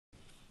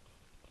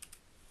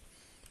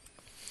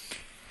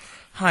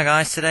Hi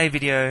guys, today's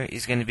video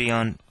is going to be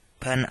on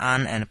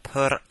pen-an and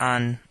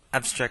per-an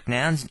abstract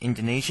nouns in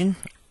Indonesian.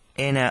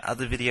 In our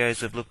other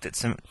videos we've looked at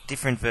some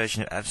different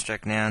version of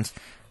abstract nouns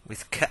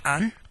with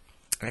ke-an,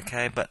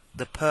 okay, but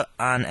the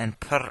per-an and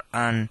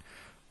per-an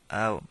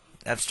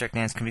abstract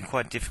nouns can be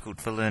quite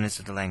difficult for learners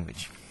of the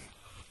language.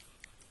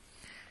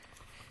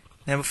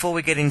 Now before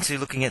we get into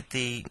looking at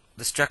the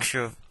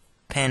structure of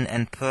pen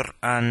and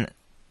per-an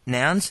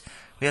nouns,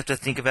 we have to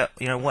think about,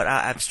 what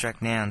are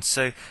abstract nouns.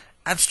 So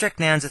abstract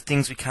nouns are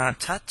things we can't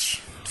touch,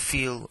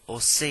 feel, or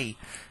see.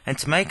 And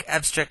to make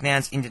abstract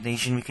nouns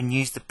Indonesian, we can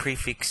use the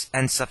prefix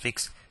and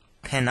suffix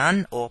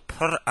pen-an or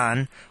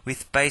per-an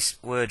with base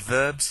word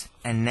verbs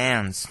and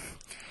nouns.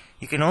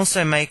 You can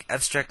also make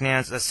abstract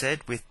nouns, as I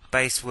said, with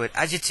base word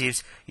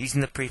adjectives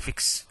using the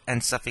prefix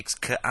and suffix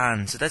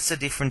ke-an. So that's the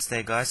difference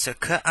there, guys. So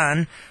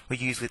ke-an we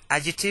use with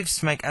adjectives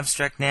to make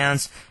abstract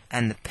nouns,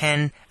 and the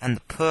pen and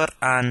the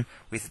per-an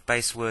with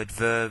base word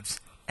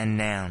verbs and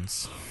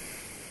nouns.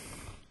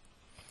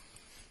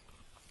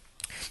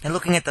 Now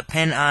looking at the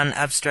pen-an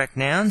abstract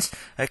nouns,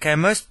 okay,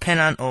 most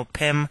pen-an or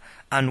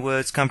pem-an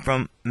words come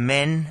from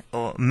men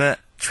or me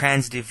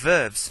transitive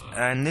verbs,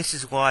 and this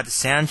is why the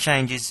sound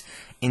changes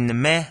in the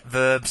me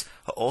verbs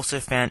are also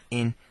found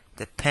in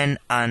the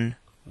pen-an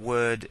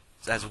word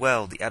as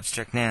well, the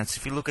abstract nouns. So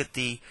if you look at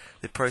the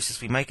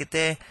process we make it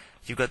there,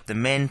 you've got the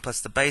men plus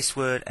the base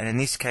word, and in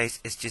this case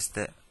it's just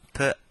the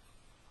per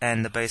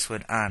and the base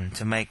word an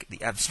to make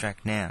the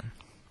abstract noun.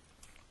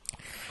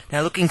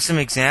 Now looking at some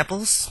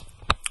examples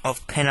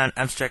of pen-an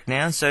abstract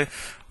nouns. So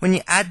when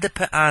you add the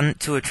per-an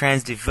to a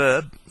transitive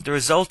verb, the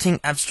resulting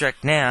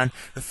abstract noun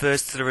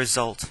refers to the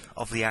result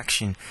of the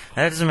action.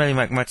 Now that doesn't really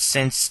make much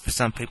sense for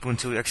some people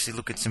until we actually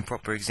look at some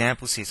proper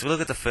examples here. So we'll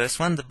look at the first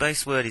one. The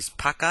base word is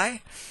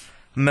pakai.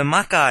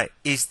 Memakai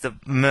is the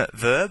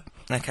verb,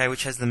 okay,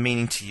 which has the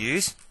meaning to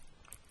use.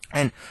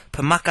 And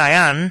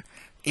pemakaian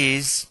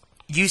is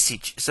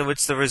usage, so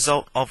it's the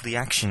result of the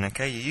action,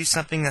 okay? You use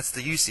something, that's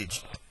the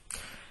usage.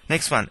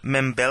 Next one,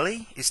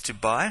 membeli is to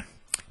buy.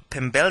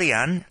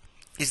 Pembelian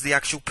is the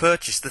actual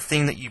purchase, the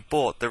thing that you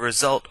bought, the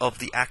result of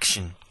the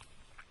action.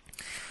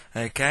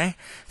 Okay,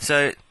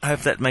 so I hope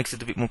that makes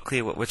it a bit more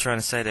clear what we're trying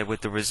to say there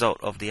with the result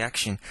of the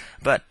action.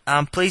 But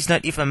please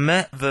note, if a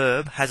me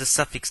verb has a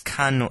suffix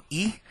kan or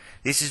I,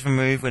 this is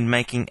removed when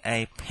making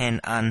a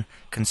pen-an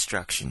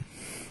construction.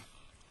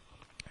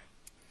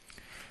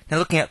 Now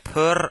looking at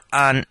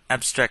per-an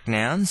abstract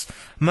nouns,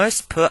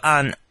 most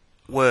per-an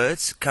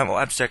words or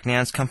abstract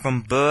nouns come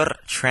from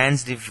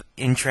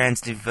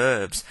intransitive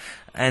verbs,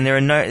 and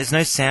there's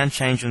no sound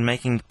change when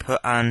making the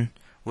per-an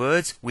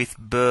words with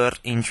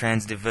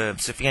intransitive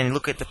verbs. So if you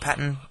look at the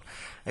pattern,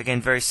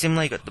 again very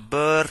similar, you got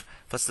the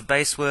plus the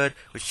base word,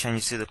 which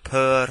changes to the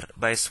per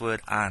base word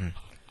an.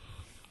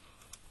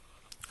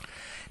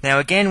 Now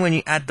again, when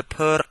you add the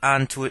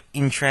per-an to an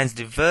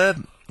intransitive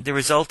verb, the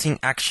resulting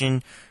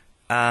action,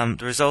 the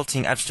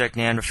resulting abstract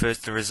noun refers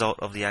to the result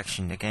of the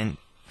action. Again,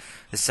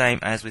 the same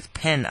as with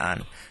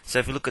pen-an. So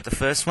if you look at the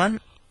first one,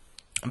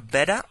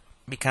 beda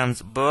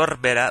becomes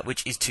berbeda,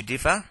 which is to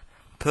differ.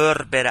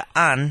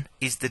 Perbedaan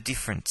is the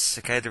difference,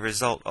 okay, the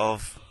result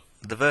of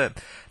the verb.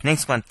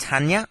 Next one,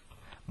 tanya,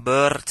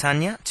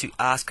 bertanya, to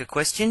ask a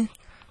question.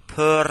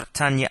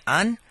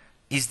 Pertanyaan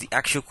is the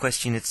actual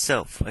question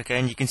itself, okay,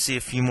 and you can see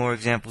a few more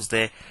examples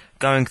there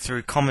going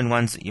through common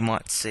ones that you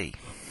might see.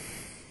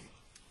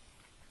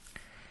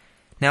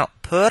 Now,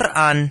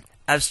 per-an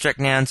abstract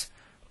nouns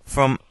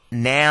from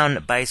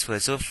noun base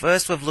words. So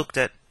first we've looked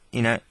at,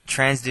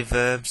 transitive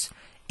verbs,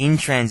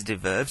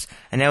 intransitive verbs,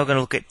 and now we're going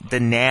to look at the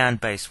noun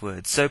base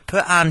words. So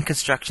per-an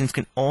constructions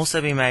can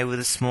also be made with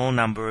a small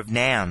number of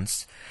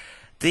nouns.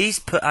 These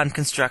per-an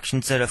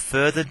constructions are a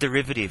further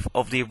derivative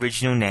of the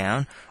original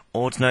noun,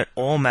 or denote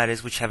all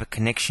matters which have a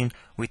connection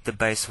with the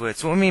base word.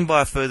 So what we mean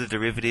by a further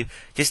derivative,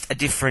 just a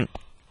different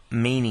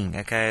meaning,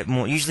 okay,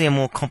 usually a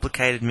more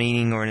complicated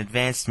meaning or an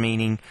advanced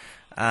meaning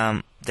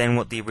than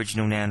what the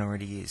original noun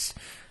already is.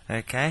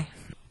 Okay,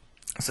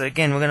 so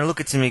again, we're going to look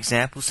at some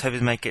examples, hope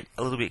to make it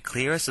a little bit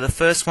clearer. So the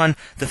first one,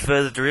 the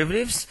further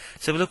derivatives.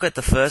 So we look at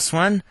the first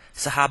one,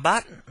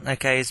 sahabat,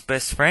 okay, is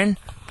best friend.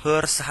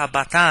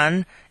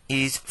 Persahabatan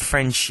is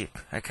friendship.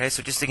 Okay,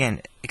 so just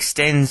again,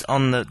 extends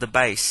on the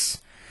base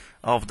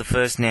of the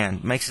first noun,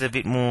 makes it a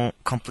bit more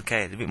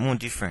complicated, a bit more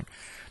different.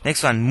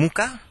 Next one,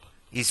 muka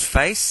is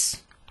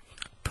face.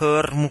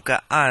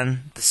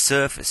 Permukaan, the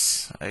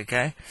surface.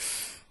 Okay.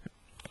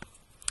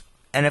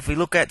 And if we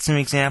look at some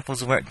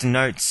examples where it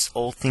denotes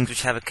all things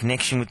which have a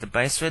connection with the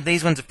base word,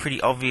 these ones are pretty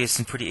obvious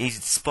and pretty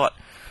easy to spot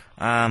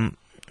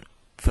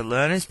for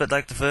learners. But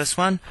like the first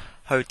one,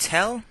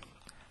 hotel,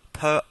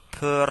 per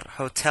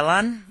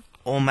hotelan,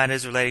 all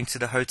matters relating to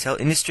the hotel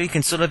industry,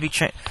 can sort of be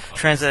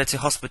translated to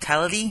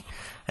hospitality.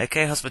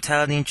 Okay,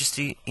 hospitality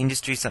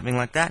industry, something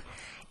like that.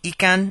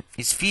 Ikan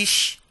is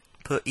fish,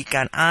 per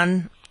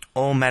ikan-an,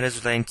 all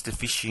matters relating to the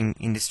fishing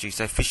industry,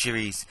 so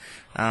fisheries,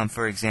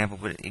 for example.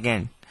 But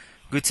again,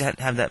 good to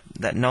have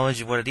that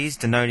knowledge of what it is,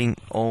 denoting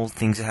all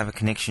things that have a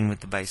connection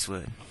with the base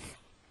word.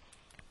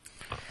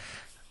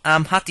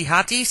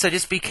 hati-hati, so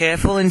just be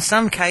careful. In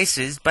some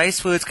cases,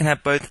 base words can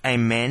have both a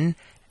men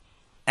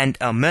and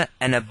a m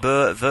and a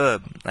ber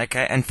verb.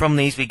 Okay, and from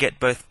these we get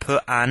both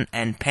per-an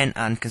and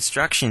pen-an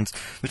constructions,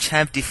 which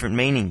have different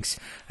meanings.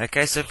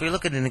 Okay, so if we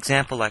look at an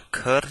example like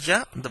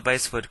kerja, the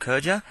base word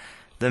kerja,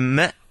 the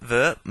m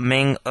verb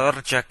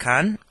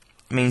mengerjakan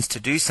means to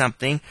do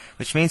something,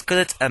 which means because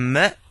it's a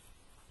m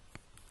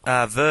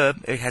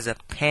verb, it has a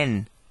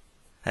pen.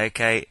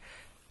 Okay,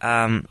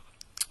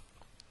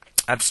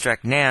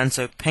 abstract noun.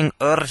 So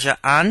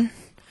pengerjaan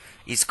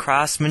is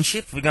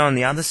craftsmanship. If we go on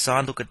the other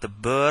side, look at the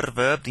ber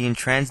verb, the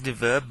intransitive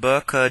verb.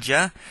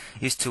 Bekerja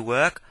is to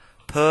work.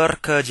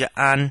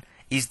 Pekerjaan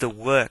is the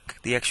work,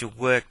 the actual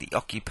work, the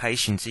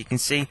occupation. So you can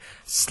see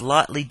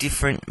slightly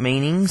different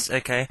meanings,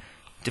 okay,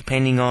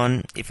 depending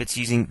on if it's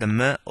using the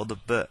m or the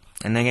b.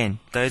 And again,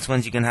 those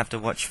ones you're going to have to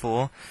watch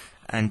for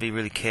and be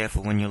really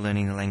careful when you're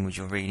learning the language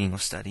or reading or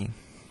studying.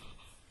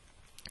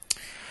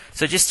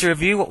 So just to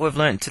review what we've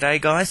learnt today,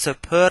 guys, so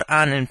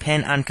per-an and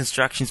pen-an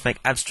constructions make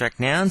abstract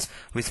nouns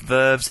with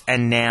verbs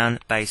and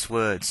noun-based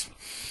words.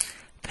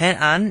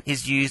 Pen-an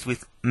is used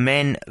with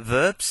men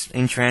verbs,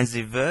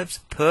 intransitive verbs.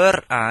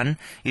 Per-an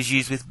is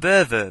used with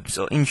ber verbs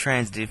or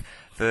intransitive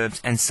verbs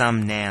and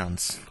some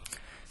nouns.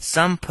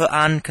 Some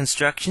per-an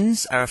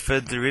constructions are a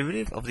further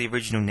derivative of the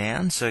original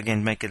noun, so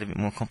again make it a bit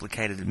more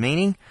complicated in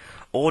meaning,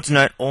 or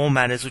denote all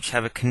matters which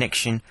have a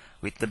connection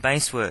with the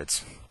base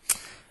words.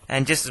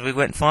 And just as we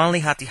went finally,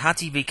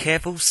 hati-hati, be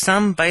careful.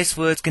 Some base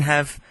words can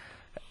have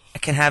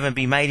and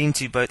be made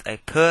into both a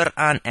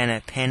per-an and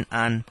a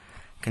pen-an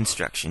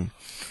construction.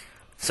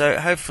 So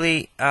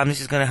hopefully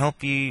this is going to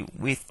help you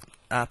with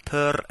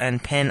per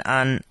and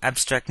pen-an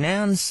abstract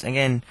nouns.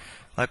 Again,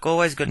 like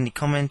always, got any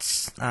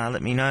comments,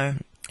 let me know.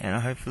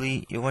 And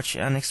hopefully you'll watch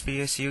our next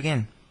video. See you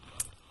again.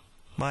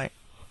 Bye.